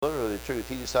truth,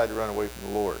 he decided to run away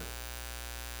from the Lord.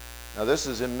 Now this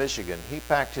is in Michigan. He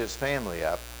packed his family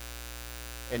up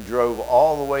and drove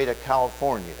all the way to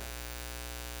California.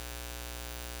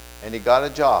 And he got a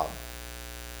job.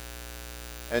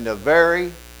 And the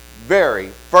very, very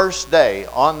first day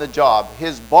on the job,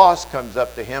 his boss comes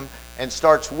up to him and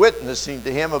starts witnessing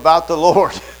to him about the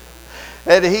Lord.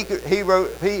 And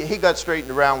he got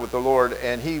straightened around with the Lord,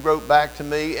 and he wrote back to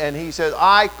me, and he said,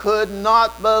 I could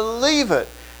not believe it.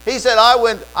 He said,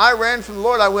 I ran from the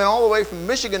Lord. I went all the way from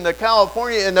Michigan to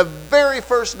California, and the very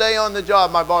first day on the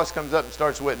job, my boss comes up and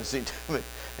starts witnessing to me.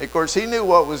 Of course, he knew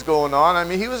what was going on. I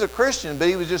mean, he was a Christian, but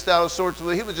he was just out of sorts.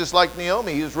 He was just like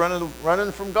Naomi. He was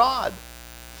running from God.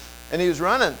 And he was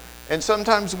running. And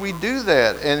sometimes we do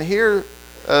that. And here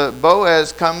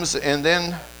Boaz comes, and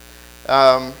then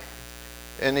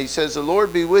and he says, the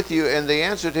Lord be with you. And they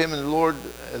answered him, and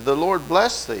the Lord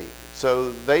bless thee.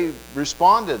 So they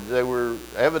responded. They were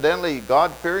evidently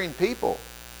God-fearing people.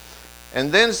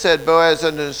 And then said Boaz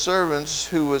unto his servants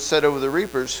who was set over the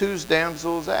reapers, whose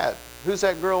damsel is that? Who's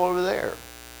that girl over there?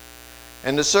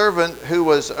 And the servant who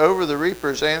was over the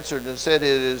reapers answered and said,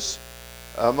 it is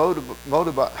a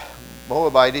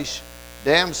Moabitish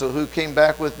damsel who came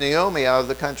back with Naomi out of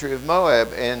the country of Moab.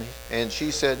 And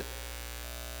she said,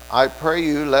 I pray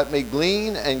you, let me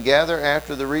glean and gather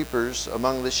after the reapers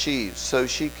among the sheaves. So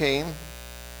she came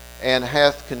and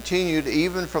hath continued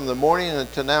even from the morning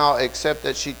until now, except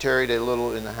that she tarried a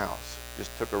little in the house.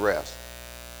 Just took a rest.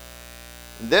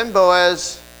 And then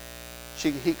Boaz,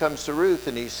 he comes to Ruth,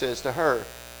 and he says to her,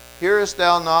 hearest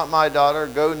thou not, my daughter?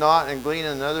 Go not and glean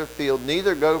in another field,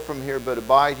 neither go from here, but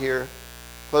abide here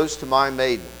close to my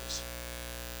maidens.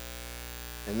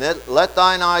 And let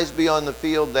thine eyes be on the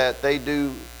field that they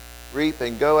do reap,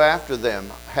 and go after them.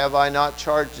 Have I not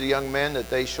charged the young men that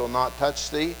they shall not touch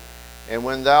thee? And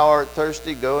when thou art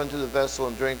thirsty, go into the vessel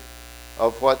and drink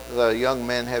of what the young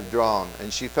men have drawn.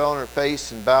 And she fell on her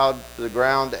face and bowed to the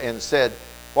ground and said,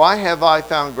 why have I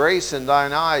found grace in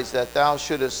thine eyes, that thou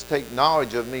shouldest take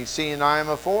knowledge of me, seeing I am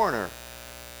a foreigner?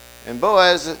 And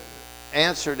Boaz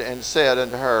answered and said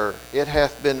unto her, it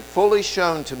hath been fully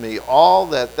shown to me all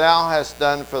that thou hast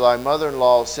done for thy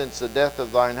mother-in-law since the death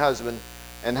of thine husband,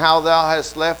 and how thou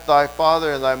hast left thy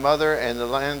father and thy mother and the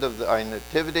land of thy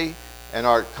nativity, and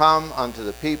art come unto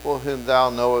the people whom thou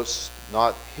knowest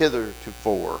not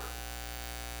hithertofore.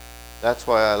 That's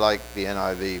why I like the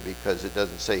NIV, because it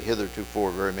doesn't say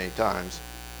hithertofore very many times.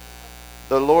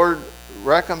 The Lord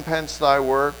recompense thy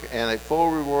work, and a full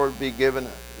reward be given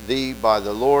thee by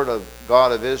the Lord of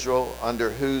God of Israel, under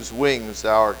whose wings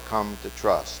thou art come to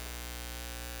trust.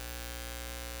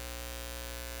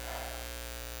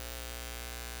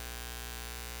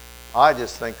 I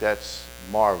just think that's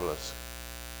marvelous.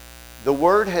 The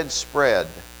word had spread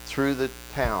through the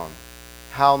town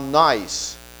how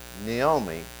nice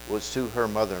Naomi was to her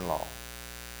mother-in-law.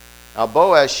 Now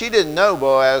Boaz, she didn't know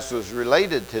Boaz was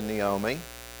related to Naomi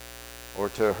or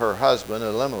to her husband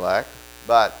Elimelech,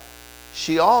 but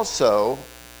she was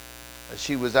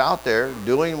out there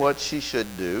doing what she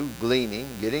should do, gleaning,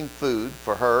 getting food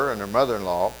for her and her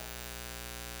mother-in-law.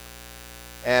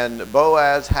 And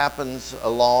Boaz happens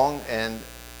along, and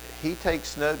he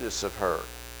takes notice of her.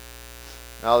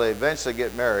 Now they eventually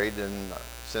get married, and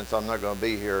since I'm not going to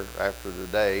be here after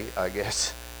today, I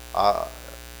guess I'll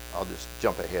just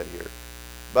jump ahead here.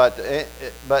 But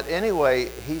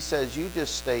anyway, he says, you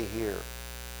just stay here.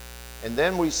 And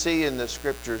then we see in the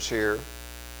scriptures here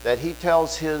that he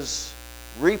tells his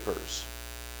reapers,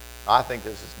 I think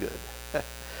this is good.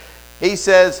 He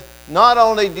says, not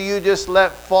only do you just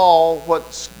let fall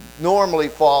what normally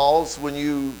falls when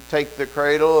you take the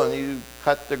cradle and you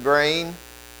cut the grain,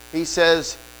 he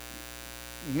says,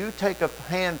 you take a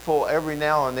handful every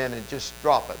now and then and just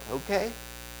drop it, okay?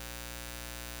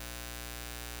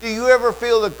 Do you ever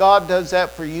feel that God does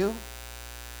that for you?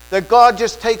 That God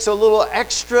just takes a little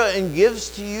extra and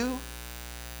gives to you?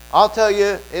 I'll tell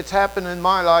you, it's happened in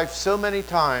my life so many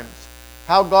times,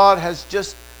 how God has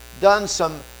just done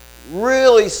some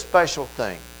really special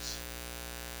things.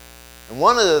 And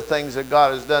one of the things that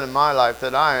God has done in my life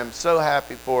that I am so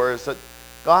happy for is that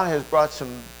God has brought some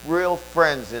real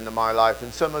friends into my life,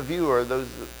 and some of you are those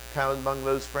counted among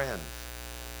those friends.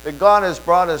 That God has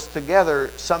brought us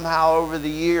together somehow over the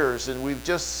years, and we've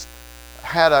just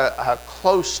had a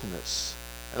closeness,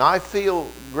 and I feel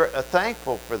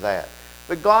thankful for that.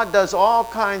 But God does all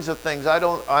kinds of things. I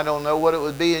don't know what it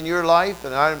would be in your life,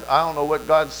 and I don't know what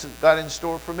God's got in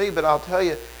store for me, but I'll tell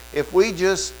you, if we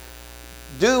just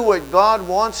do what God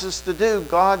wants us to do,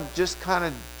 God just kind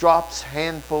of drops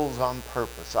handfuls on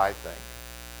purpose, I think.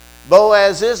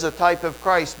 Boaz is a type of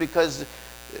Christ, because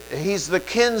He's the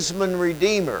kinsman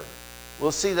redeemer.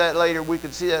 We'll see that later. We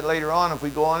can see that later on if we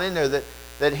go on in there,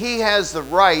 that he has the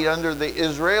right under the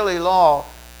Israeli law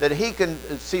that he can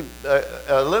see.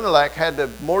 Elimelech had to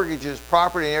mortgage his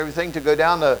property and everything to go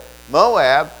down to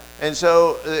Moab, and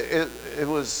so it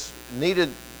was needed.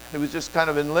 It was just kind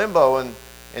of in limbo,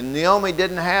 and Naomi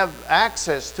didn't have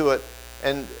access to it.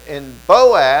 And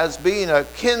Boaz, being a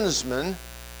kinsman,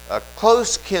 a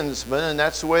close kinsman, and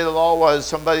that's the way the law was,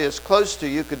 somebody that's close to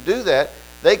you could do that.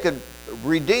 They could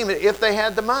redeem it if they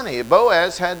had the money.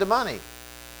 Boaz had the money.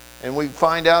 And we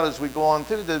find out as we go on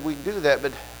through that we can do that.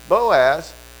 But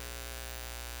Boaz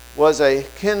was a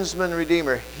kinsman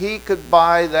redeemer. He could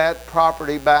buy that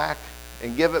property back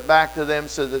and give it back to them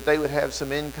so that they would have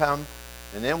some income.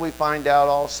 And then we find out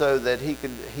also that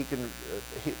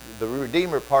the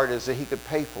redeemer part is that he could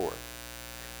pay for it.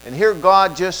 And here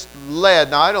God just led.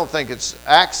 Now I don't think it's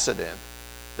accident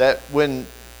that when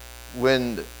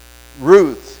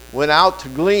Ruth went out to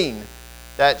glean,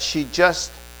 that she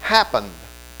just happened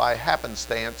by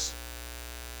happenstance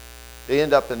to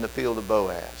end up in the field of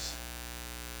Boaz.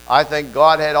 I think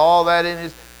God had all that in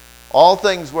his. All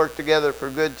things work together for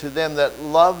good to them that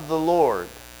love the Lord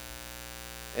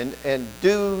and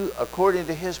do according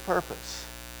to his purpose.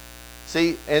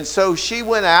 See, and so she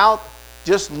went out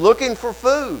just looking for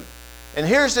food. And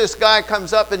here's this guy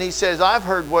comes up and he says, I've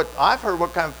heard what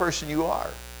kind of person you are.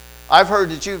 I've heard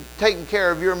that you've taken care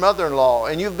of your mother-in-law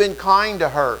and you've been kind to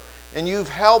her and you've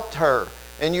helped her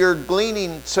and you're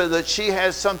gleaning so that she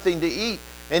has something to eat.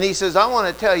 And he says, I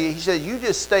want to tell you, he said, you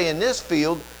just stay in this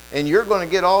field and you're going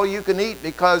to get all you can eat,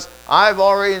 because I've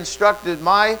already instructed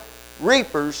my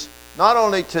reapers not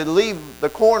only to leave the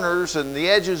corners and the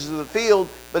edges of the field,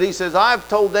 but he says, I've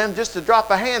told them just to drop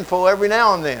a handful every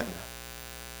now and then.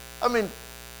 I mean,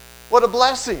 what a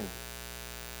blessing.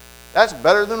 That's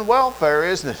better than welfare,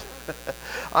 isn't it?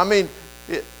 I mean,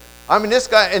 this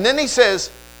guy, and then he says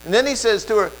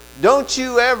to her, don't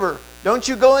you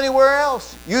go anywhere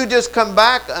else. You just come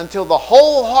back until the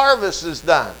whole harvest is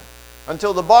done,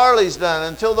 until the barley's done,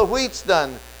 until the wheat's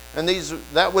done. And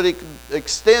that would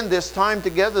extend this time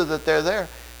together that they're there.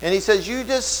 And he says, you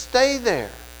just stay there.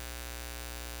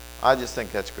 I just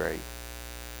think that's great.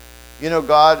 You know,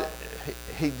 God,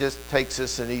 he just takes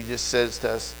us and he just says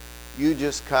to us, you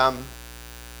just come.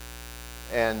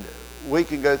 And we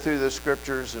can go through the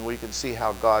scriptures and we can see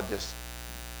how God just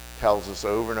tells us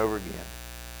over and over again,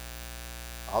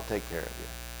 I'll take care of you.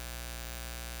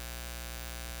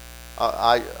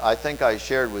 I think I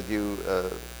shared with you,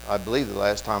 I believe the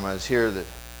last time I was here, that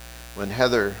when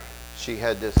Heather, she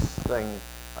had this thing,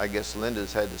 I guess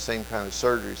Linda's had the same kind of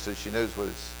surgery, so she knows what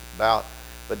it's about.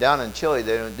 But down in Chile,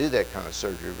 they don't do that kind of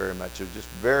surgery very much. There's just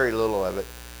very little of it.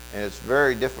 And it's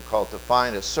very difficult to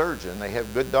find a surgeon. They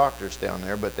have good doctors down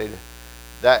there, but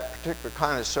that particular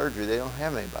kind of surgery, they don't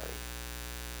have anybody.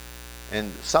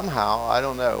 And somehow, I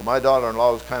don't know, my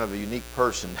daughter-in-law is kind of a unique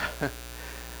person.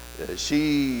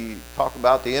 She talk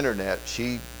about the internet.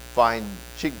 She can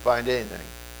find anything.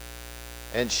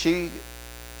 And she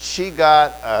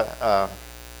got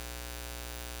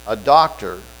a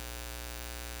doctor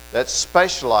that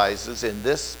specializes in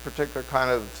this particular kind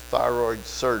of thyroid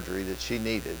surgery that she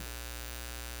needed,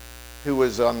 who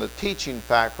was on the teaching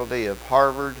faculty of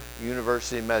Harvard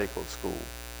University Medical School.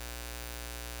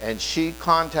 And she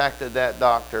contacted that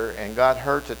doctor and got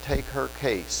her to take her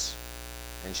case.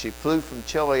 And she flew from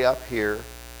Chile up here,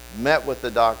 met with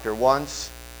the doctor once,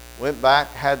 went back,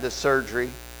 had the surgery.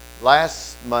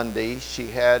 Last Monday, she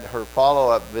had her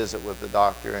follow-up visit with the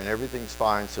doctor, and everything's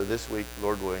fine. So this week,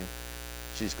 Lord willing,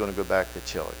 she's going to go back to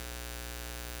Chile.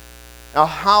 Now,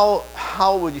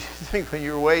 how would you think when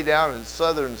you're way down in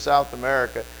southern South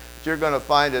America that you're going to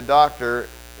find a doctor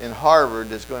in Harvard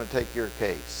that's going to take your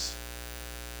case?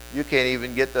 You can't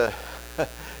even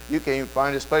you can't even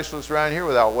find a specialist around here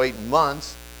without waiting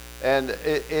months. And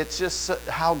it's just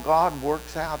how God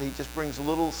works out. He just brings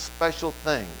little special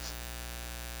things.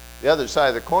 The other side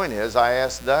of the coin is, I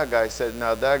asked Doug, I said,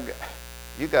 now Doug,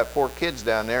 you got 4 kids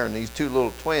down there and these 2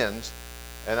 little twins.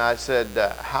 And I said,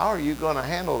 how are you going to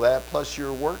handle that plus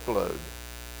your workload?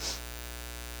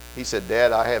 He said,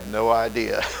 Dad, I have no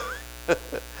idea.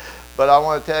 But I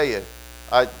want to tell you,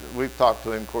 we've talked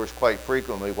to him, of course, quite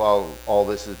frequently while all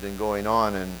this has been going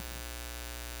on,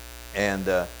 and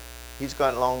he's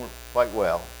gotten along quite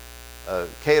well.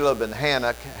 Caleb and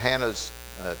Hannah's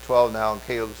 12 now, and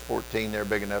Caleb's 14. They're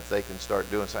big enough they can start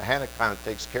doing so. Hannah kind of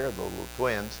takes care of the little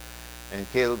twins,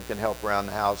 and Caleb can help around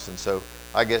the house, and so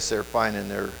I guess they're finding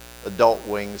their adult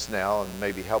wings now and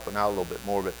maybe helping out a little bit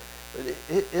more. But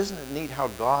isn't it neat how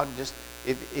God just,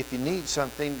 if you need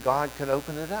something, God can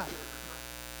open it up.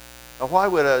 Now, why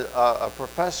would a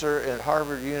professor at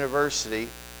Harvard University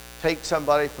take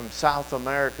somebody from South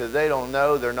America they don't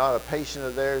know, they're not a patient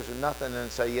of theirs or nothing,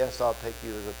 and say, yes, I'll take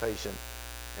you as a patient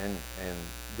and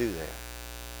do that?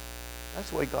 That's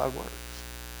the way God works.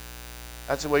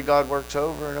 That's the way God works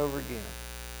over and over again.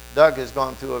 Doug has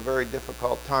gone through a very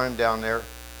difficult time down there.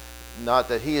 Not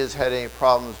that he has had any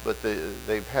problems, but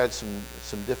they've had some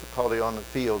difficulty on the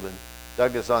field. And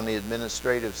Doug is on the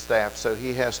administrative staff, so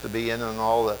he has to be in on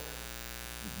all the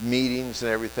meetings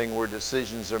and everything where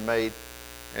decisions are made.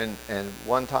 And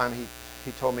one time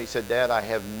he told me, he said, Dad, I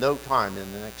have no time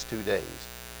in the next 2 days.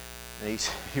 And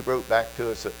he wrote back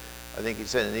to us, I think he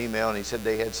sent an email, and he said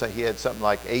he had something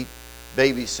like 8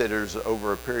 babysitters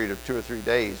over a period of 2 or 3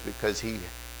 days because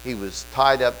he was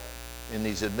tied up in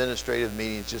these administrative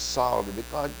meetings, just solid.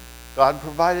 But God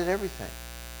provided everything.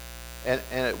 And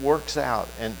it works out.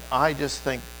 And I just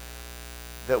think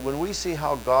that when we see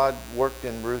how God worked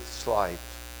in Ruth's life,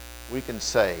 we can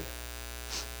say,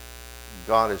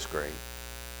 God is great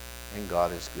and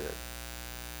God is good.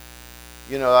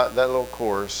 You know, that little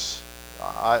chorus,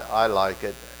 I like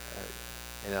it.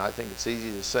 And I think it's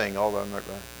easy to sing, although I'm not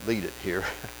going to lead it here.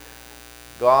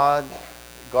 God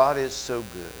is so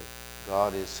good.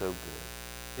 God is so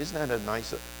good. Isn't that a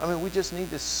nice... I mean, we just need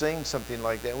to sing something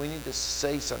like that. We need to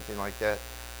say something like that.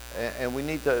 And we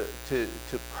need to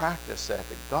practice that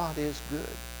God is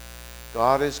good.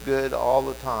 God is good all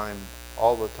the time.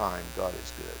 All the time, God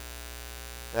is good.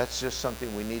 That's just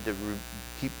something we need to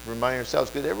keep reminding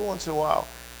ourselves. Because every once in a while,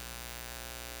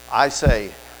 I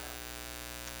say,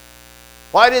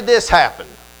 why did this happen?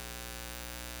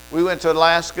 We went to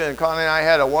Alaska, and Connie and I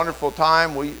had a wonderful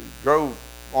time. We drove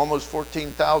almost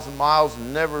 14,000 miles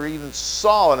and never even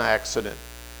saw an accident.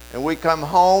 And we come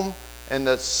home, and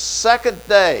the second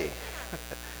day,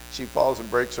 she falls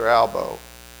and breaks her elbow.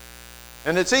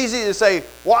 And it's easy to say,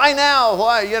 why now?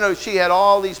 Why? You know, she had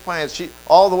all these plans.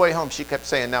 All the way home, she kept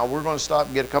saying, now we're going to stop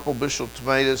and get a couple bushel of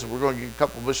tomatoes, and we're going to get a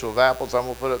couple bushel of apples. I'm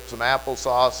going to put up some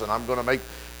applesauce, and I'm going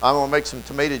to make some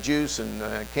tomato juice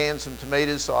and can some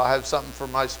tomatoes so I'll have something for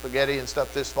my spaghetti and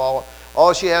stuff this fall.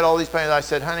 She had all these plans. I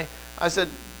said, honey, I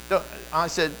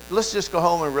said, let's just go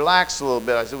home and relax a little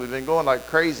bit. I said, we've been going like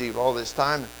crazy all this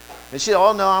time. And she said,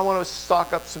 oh no, I want to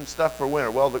stock up some stuff for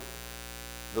winter. Well,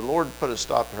 the Lord put a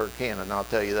stop to her canning, I'll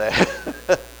tell you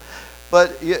that.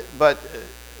 But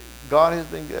God has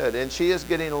been good, and she is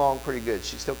getting along pretty good.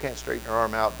 She still can't straighten her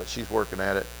arm out, but she's working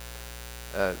at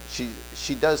it.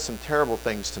 She does some terrible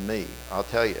things to me, I'll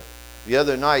tell you. The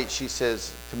other night she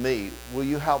says to me, will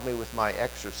you help me with my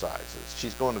exercises?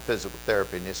 She's going to physical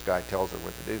therapy, and this guy tells her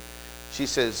what to do. She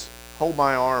says, hold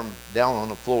my arm down on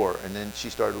the floor, and then she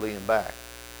started leaning back.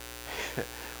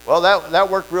 Well, that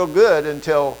worked real good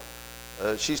until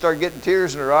she started getting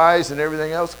tears in her eyes and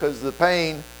everything else because of the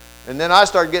pain. And then I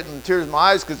started getting tears in my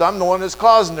eyes because I'm the one that's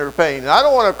causing her pain. And I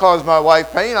don't want to cause my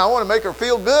wife pain. I want to make her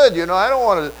feel good. You know, I don't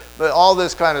want to, but all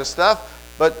this kind of stuff.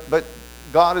 But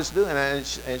God is doing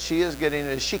it, and she is getting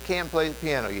it. She can't play the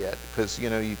piano yet because,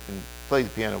 you know, you can play the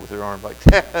piano with your arm like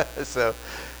that.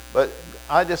 But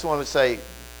I just want to say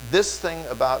this thing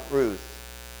about Ruth,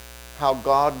 how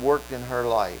God worked in her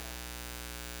life.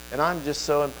 And I'm just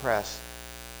so impressed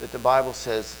that the Bible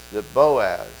says that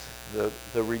Boaz,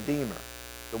 the Redeemer,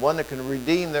 the one that can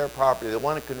redeem their property, the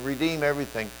one that can redeem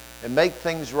everything and make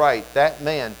things right, that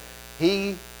man,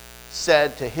 he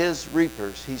said to his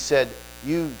reapers, he said,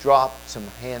 you dropped some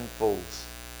handfuls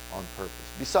on purpose.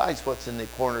 Besides what's in the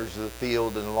corners of the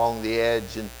field and along the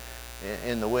edge and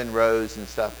in the windrows and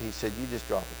stuff, he said, you just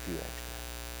drop a few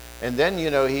extra. And then, you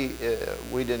know,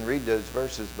 we didn't read those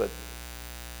verses, but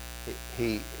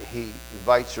he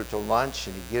invites her to lunch,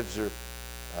 and he gives her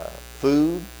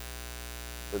food.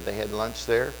 But they had lunch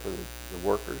there for the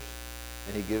workers,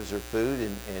 and he gives her food,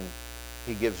 and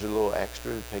he gives her a little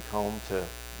extra to take home to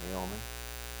Naomi.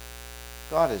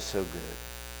 God is so good.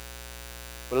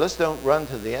 But let's don't run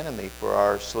to the enemy for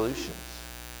our solutions.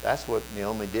 That's what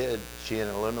Naomi did, she and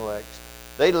Elimelech.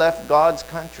 They left God's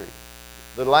country,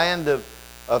 the land of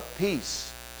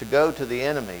peace, to go to the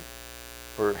enemy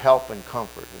for help and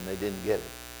comfort, and they didn't get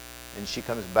it. And she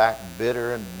comes back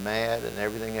bitter and mad and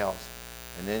everything else.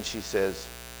 And then she says,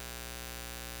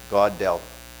 God dealt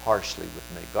harshly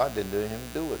with me. God didn't do anything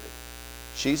to do with it.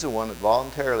 She's the one that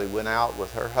voluntarily went out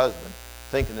with her husband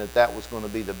thinking that that was going to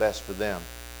be the best for them,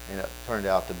 and it turned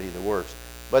out to be the worst.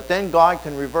 But then God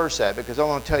can reverse that, because I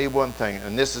want to tell you one thing,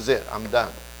 and this is it, I'm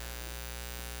done.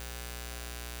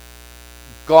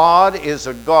 God is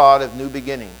a God of new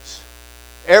beginnings.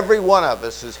 Every one of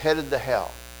us is headed to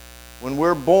hell. When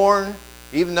we're born,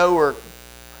 even though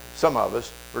some of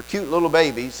us, we're cute little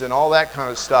babies and all that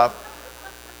kind of stuff,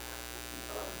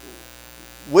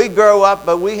 we grow up,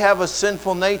 but we have a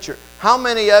sinful nature. How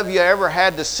many of you ever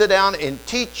had to sit down and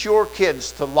teach your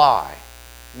kids to lie?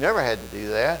 You never had to do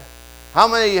that. How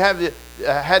many of you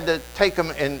have had to take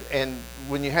them and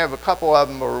when you have a couple of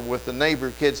them or with the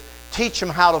neighbor kids, teach them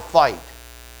how to fight?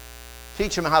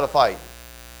 Teach them how to fight.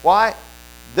 Why?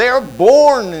 They're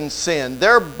born in sin.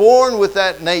 They're born with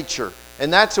that nature.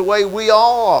 And that's the way we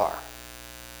all are.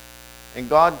 And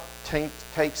God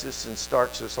takes us and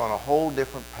starts us on a whole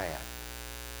different path.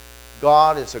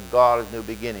 God is a God of new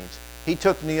beginnings. He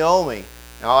took Naomi.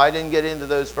 Now, I didn't get into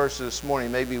those verses this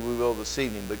morning. Maybe we will this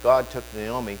evening. But God took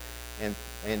Naomi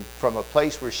and from a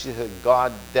place where she said,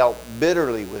 God dealt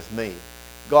bitterly with me.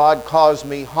 God caused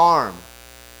me harm.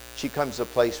 She comes to a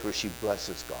place where she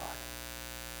blesses God.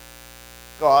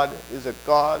 God is a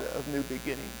God of new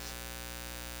beginnings.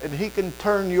 And He can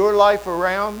turn your life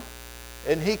around,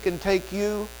 and He can take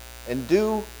you and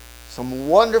do some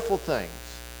wonderful things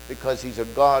because He's a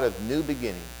God of new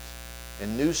beginnings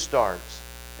and new starts.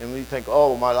 And we think,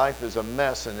 oh, my life is a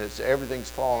mess and everything's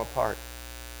falling apart.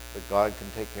 But God can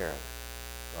take care of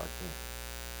it. God can.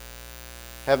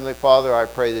 Heavenly Father, I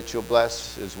pray that you'll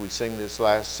bless as we sing this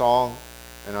last song.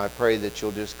 And I pray that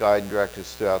you'll just guide and direct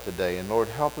us throughout the day. And Lord,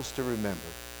 help us to remember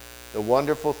the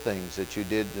wonderful things that you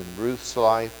did in Ruth's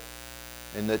life,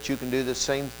 and that you can do the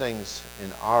same things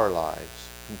in our lives.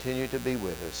 Continue to be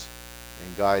with us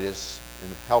and guide us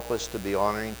and help us to be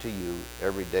honoring to you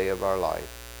every day of our life.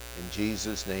 In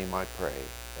Jesus' name I pray.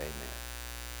 Amen.